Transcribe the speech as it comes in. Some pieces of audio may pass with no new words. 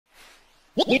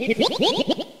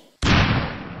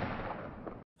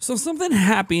So something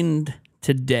happened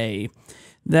today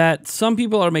that some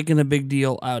people are making a big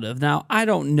deal out of. Now, I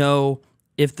don't know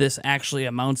if this actually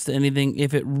amounts to anything,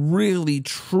 if it really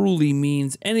truly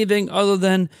means anything other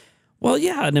than, well,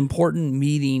 yeah, an important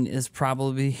meeting is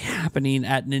probably happening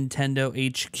at Nintendo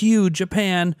HQ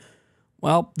Japan,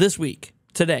 well, this week,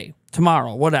 today,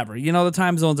 tomorrow, whatever. You know, the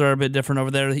time zones are a bit different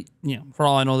over there. You know, for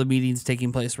all I know, the meeting's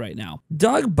taking place right now.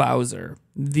 Doug Bowser,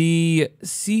 the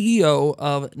CEO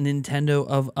of Nintendo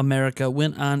of America,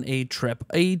 went on a trip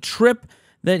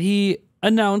that he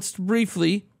announced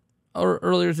briefly or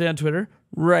earlier today on Twitter,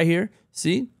 right here.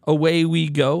 See, away we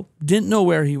go. Didn't know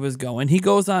where he was going. He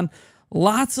goes on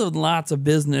lots of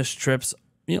business trips,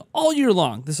 you know, all year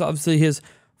long. This is obviously his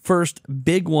first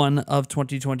big one of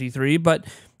 2023, but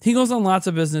he goes on lots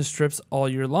of business trips all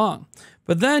year long.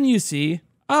 But then you see,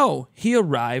 oh, he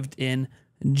arrived in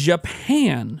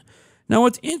Japan. Now,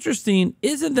 what's interesting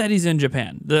isn't that he's in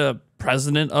Japan. The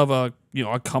president of a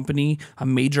company, a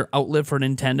major outlet for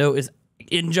Nintendo, is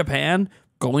in Japan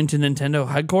going to Nintendo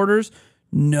headquarters.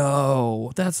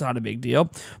 No, that's not a big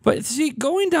deal. But see,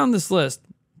 going down this list,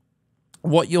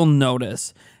 what you'll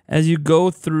notice as you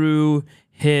go through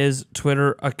his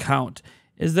Twitter account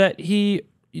is that he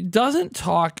doesn't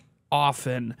talk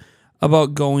often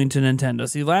about going to Nintendo.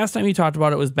 See, last time he talked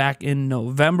about it was back in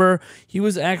November. He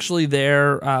was actually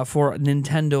there for a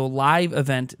Nintendo Live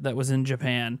event that was in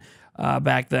Japan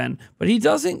back then. But he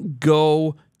doesn't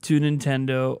go to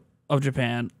Nintendo of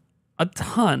Japan a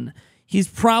ton. He's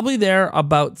probably there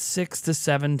about 6 to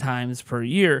 7 times per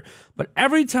year. But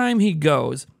every time he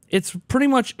goes, it's pretty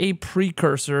much a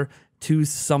precursor to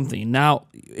something. Now,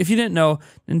 if you didn't know,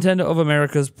 Nintendo of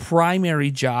America's primary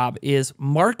job is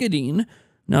marketing.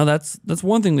 Now, that's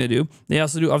one thing they do. They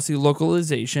also do, obviously,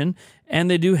 localization, and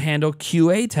they do handle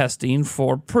QA testing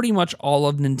for pretty much all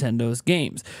of Nintendo's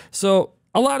games. So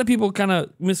a lot of people kind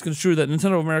of misconstrue that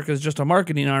Nintendo of America is just a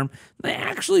marketing arm. They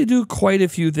actually do quite a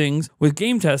few things, with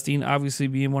game testing obviously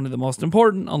being one of the most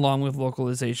important, along with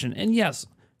localization, and yes,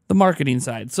 the marketing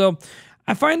side. So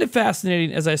I find it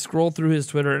fascinating as I scroll through his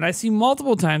Twitter, and I see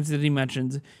multiple times that he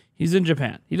mentions he's in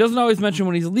Japan. He doesn't always mention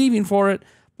when he's leaving for it,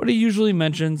 but he usually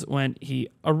mentions when he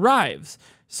arrives.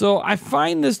 So I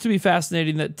find this to be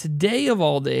fascinating that today of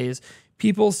all days,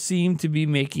 people seem to be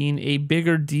making a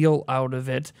bigger deal out of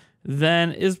it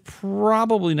than is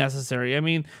probably necessary. I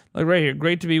mean, like right here,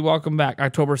 great to be welcome back,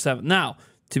 October 7th. Now,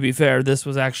 to be fair, this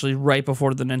was actually right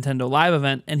before the Nintendo Live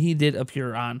event, and he did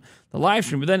appear on the live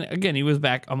stream. But then, again, he was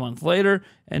back a month later,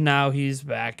 and now he's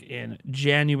back in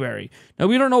January. Now,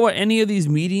 we don't know what any of these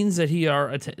meetings that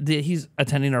he's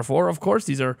attending are for. Of course,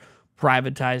 these are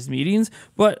privatized meetings.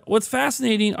 But what's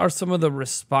fascinating are some of the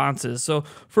responses. So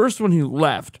first, when he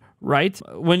left, right?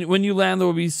 When you land, there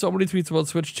will be so many tweets about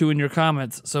Switch 2 in your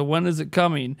comments. So when is it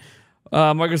coming?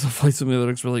 Microsoft Flight Simulator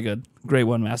looks really good. Great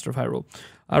one, Master of Hyrule.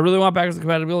 I really want backwards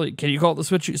compatibility. Can you call it the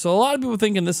Switch 2? So a lot of people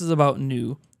thinking this is about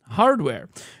new hardware.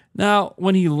 Now,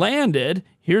 when he landed,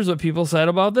 here's what people said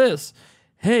about this.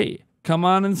 Hey, come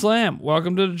on and slam.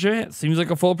 Welcome to the chat. Seems like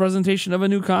a full presentation of a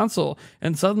new console.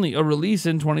 And suddenly a release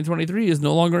in 2023 is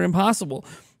no longer impossible.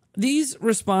 These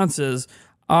responses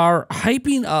are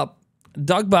hyping up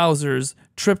Doug Bowser's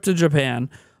trip to Japan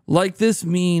like this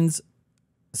means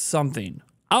something.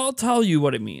 I'll tell you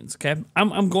what it means, okay?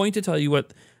 I'm going to tell you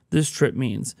what this trip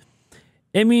means.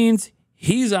 It means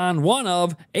he's on one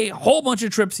of a whole bunch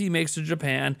of trips he makes to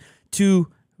Japan to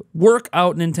work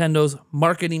out Nintendo's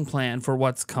marketing plan for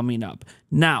what's coming up.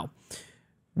 Now,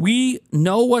 we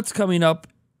know what's coming up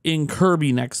in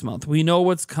Kirby next month. We know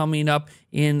what's coming up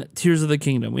in Tears of the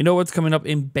Kingdom. We know what's coming up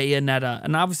in Bayonetta.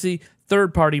 And obviously,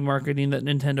 third-party marketing that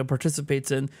Nintendo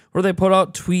participates in, where they put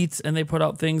out tweets and they put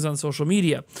out things on social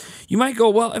media. You might go,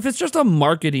 well, if it's just a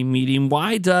marketing meeting,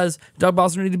 why does Doug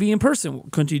Bowser need to be in person?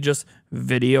 Couldn't he just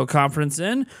video conference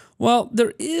in? Well,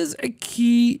 there is a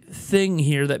key thing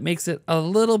here that makes it a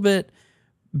little bit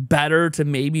better to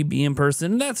maybe be in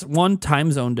person, and that's one,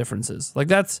 time zone differences. Like,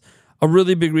 that's a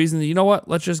really big reason that, you know what,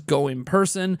 let's just go in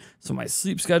person. So my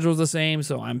sleep schedule is the same.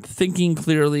 So I'm thinking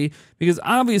clearly, because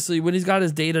obviously when he's got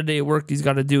his day-to-day work he's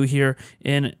got to do here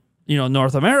in,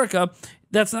 North America,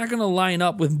 that's not going to line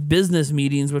up with business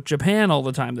meetings with Japan all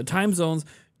the time. The time zones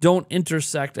don't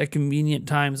intersect at convenient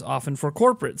times often for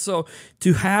corporate. So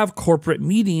to have corporate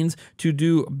meetings, to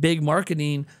do big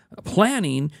marketing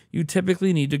planning, you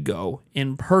typically need to go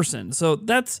in person. So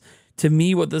that's, to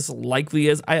me, what this likely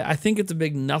is. I think it's a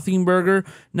big nothing burger.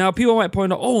 Now, people might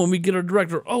point out, oh, when we get a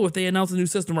director, oh, if they announce a new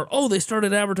system, or oh, they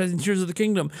started advertising Tears of the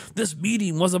Kingdom, this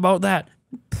meeting was about that.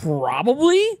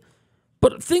 Probably,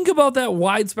 But think about that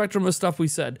wide spectrum of stuff we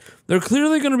said. They're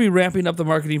clearly going to be ramping up the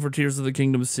marketing for Tears of the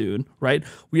Kingdom soon, right?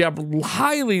 We are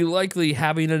highly likely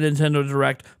having a Nintendo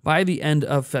Direct by the end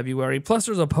of February. Plus,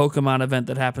 there's a Pokemon event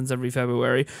that happens every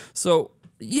February. So,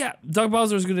 yeah, Doug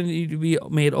Bowser is going to need to be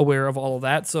made aware of all of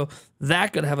that. So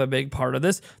that could have a big part of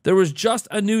this. There was just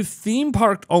a new theme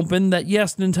park open that,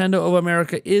 yes, Nintendo of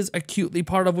America is acutely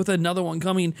part of, with another one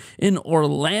coming in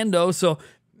Orlando. So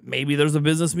maybe there's a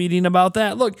business meeting about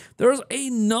that. Look, there's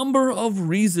a number of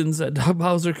reasons that Doug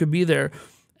Bowser could be there.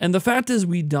 And the fact is,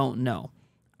 we don't know.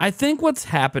 I think what's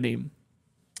happening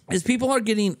is people are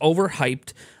getting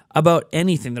overhyped about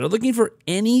anything. They're looking for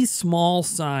any small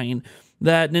sign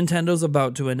that Nintendo's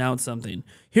about to announce something.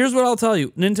 Here's what I'll tell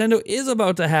you. Nintendo is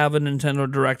about to have a Nintendo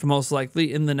Direct most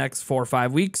likely in the next 4 or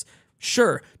 5 weeks.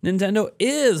 Sure, Nintendo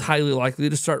is highly likely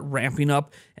to start ramping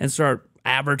up and start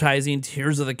advertising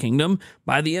Tears of the Kingdom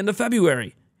by the end of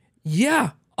February.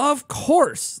 Yeah, of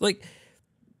course. Like,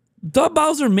 Doug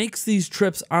Bowser makes these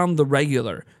trips on the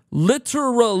regular.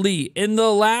 Literally, in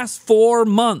the last 4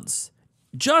 months,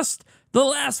 just the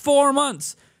last 4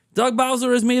 months, Doug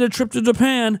Bowser has made a trip to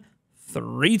Japan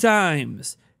 3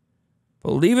 times.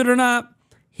 Believe it or not,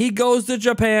 he goes to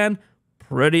Japan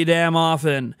pretty damn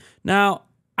often. Now,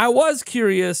 I was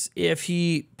curious if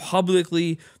he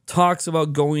publicly talks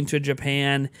about going to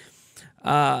Japan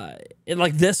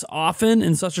like this often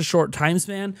in such a short time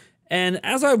span. And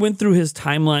as I went through his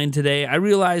timeline today, I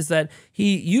realized that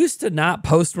he used to not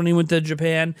post when he went to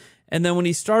Japan. And then when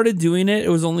he started doing it, it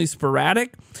was only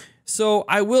sporadic. So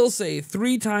I will say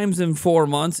 3 times in 4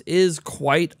 months is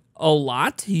quite a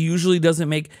lot. He usually doesn't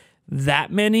make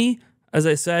that many. As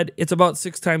I said, it's about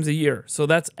 6 times a year. So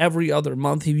that's every other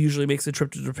month. He usually makes a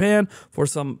trip to Japan for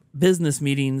some business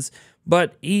meetings,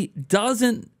 but he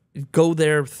doesn't go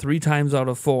there 3 times out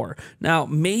of 4. Now,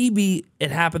 maybe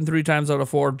it happened 3 times out of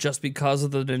 4 just because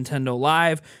of the Nintendo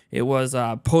Live. It was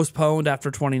postponed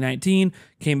after 2019,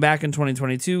 came back in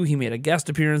 2022. He made a guest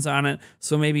appearance on it.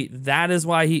 So maybe that is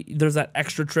why there's that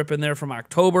extra trip in there from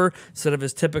October instead of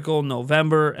his typical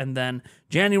November and then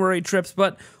January trips.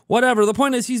 But whatever. The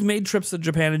point is, he's made trips to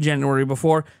Japan in January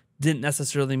before. Didn't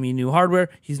necessarily mean new hardware.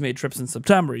 He's made trips in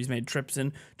September. He's made trips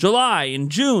in July, in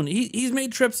June. He's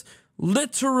made trips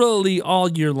literally all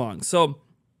year long. So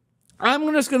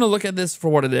I'm just going to look at this for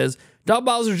what it is. Doug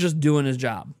Bowser's just doing his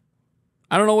job.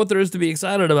 I don't know what there is to be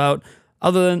excited about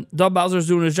other than Doug Bowser's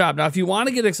doing his job. Now, if you want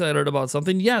to get excited about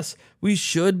something, yes, we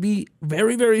should be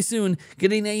very, very soon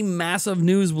getting a massive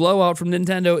news blowout from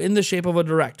Nintendo in the shape of a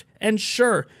Direct. And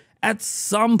sure, at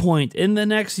some point in the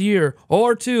next year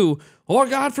or 2, or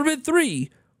God forbid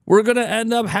 3, we're going to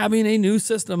end up having a new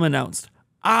system announced.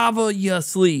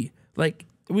 Obviously. Like,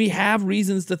 we have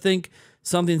reasons to think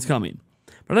something's coming.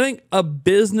 But I think a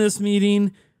business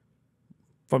meeting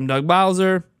from Doug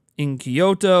Bowser in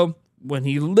Kyoto, when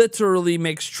he literally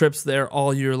makes trips there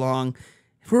all year long,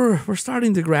 we're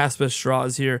starting to grasp at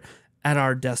straws here at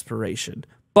our desperation.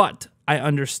 But I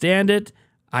understand it.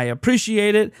 I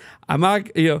appreciate it. I'm not,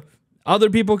 other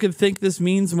people could think this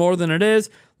means more than it is.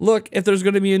 Look, if there's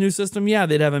going to be a new system, yeah,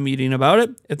 they'd have a meeting about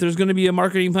it. If there's going to be a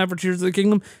marketing plan for Tears of the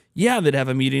Kingdom, yeah, they'd have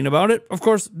a meeting about it. Of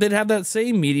course, they'd have that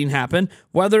same meeting happen,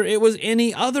 whether it was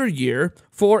any other year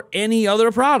for any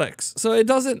other products. So it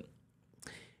doesn't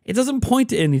point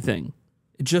to anything.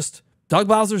 It just, Doug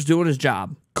Bowser's doing his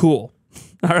job. Cool.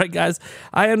 All right, guys.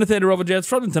 I am Nathaniel Rovajets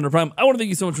from Nintendo Prime. I want to thank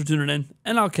you so much for tuning in,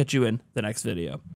 and I'll catch you in the next video.